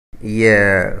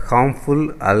A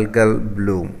harmful algal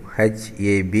bloom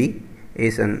 (HAB)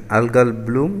 is an algal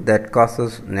bloom that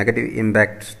causes negative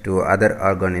impacts to other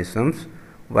organisms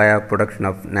via production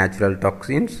of natural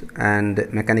toxins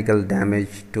and mechanical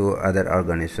damage to other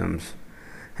organisms.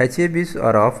 HABs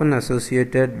are often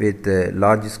associated with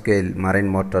large-scale marine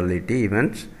mortality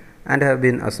events and have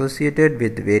been associated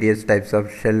with various types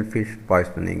of shellfish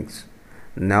poisonings.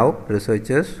 Now,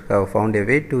 researchers have found a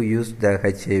way to use the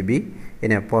HAB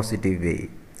in a positive way.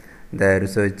 The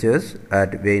researchers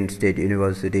at Wayne State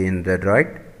University in Detroit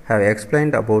have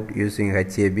explained about using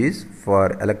HABs for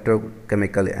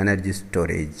electrochemical energy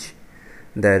storage.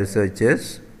 The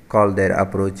researchers call their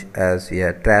approach as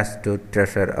a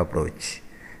trash-to-treasure approach.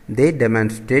 They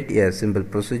demonstrate a simple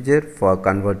procedure for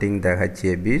converting the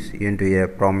HABs into a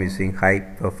promising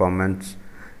high-performance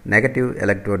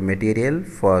negative-electrode material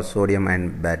for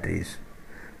sodium-ion batteries.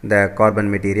 The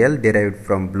carbon material derived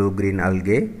from blue-green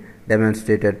algae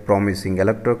demonstrated promising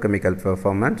electrochemical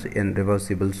performance in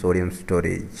reversible sodium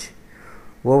storage.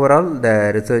 Overall,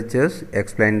 the researchers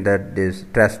explained that this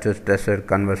trash-to-treasure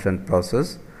conversion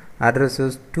process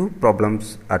addresses two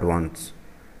problems at once: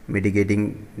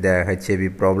 mitigating the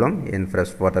HAB problem in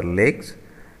freshwater lakes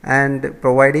and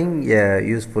providing a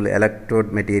useful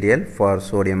electrode material for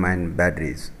sodium-ion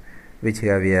batteries, which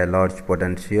have a large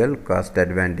potential cost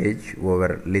advantage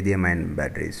over lithium-ion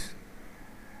batteries.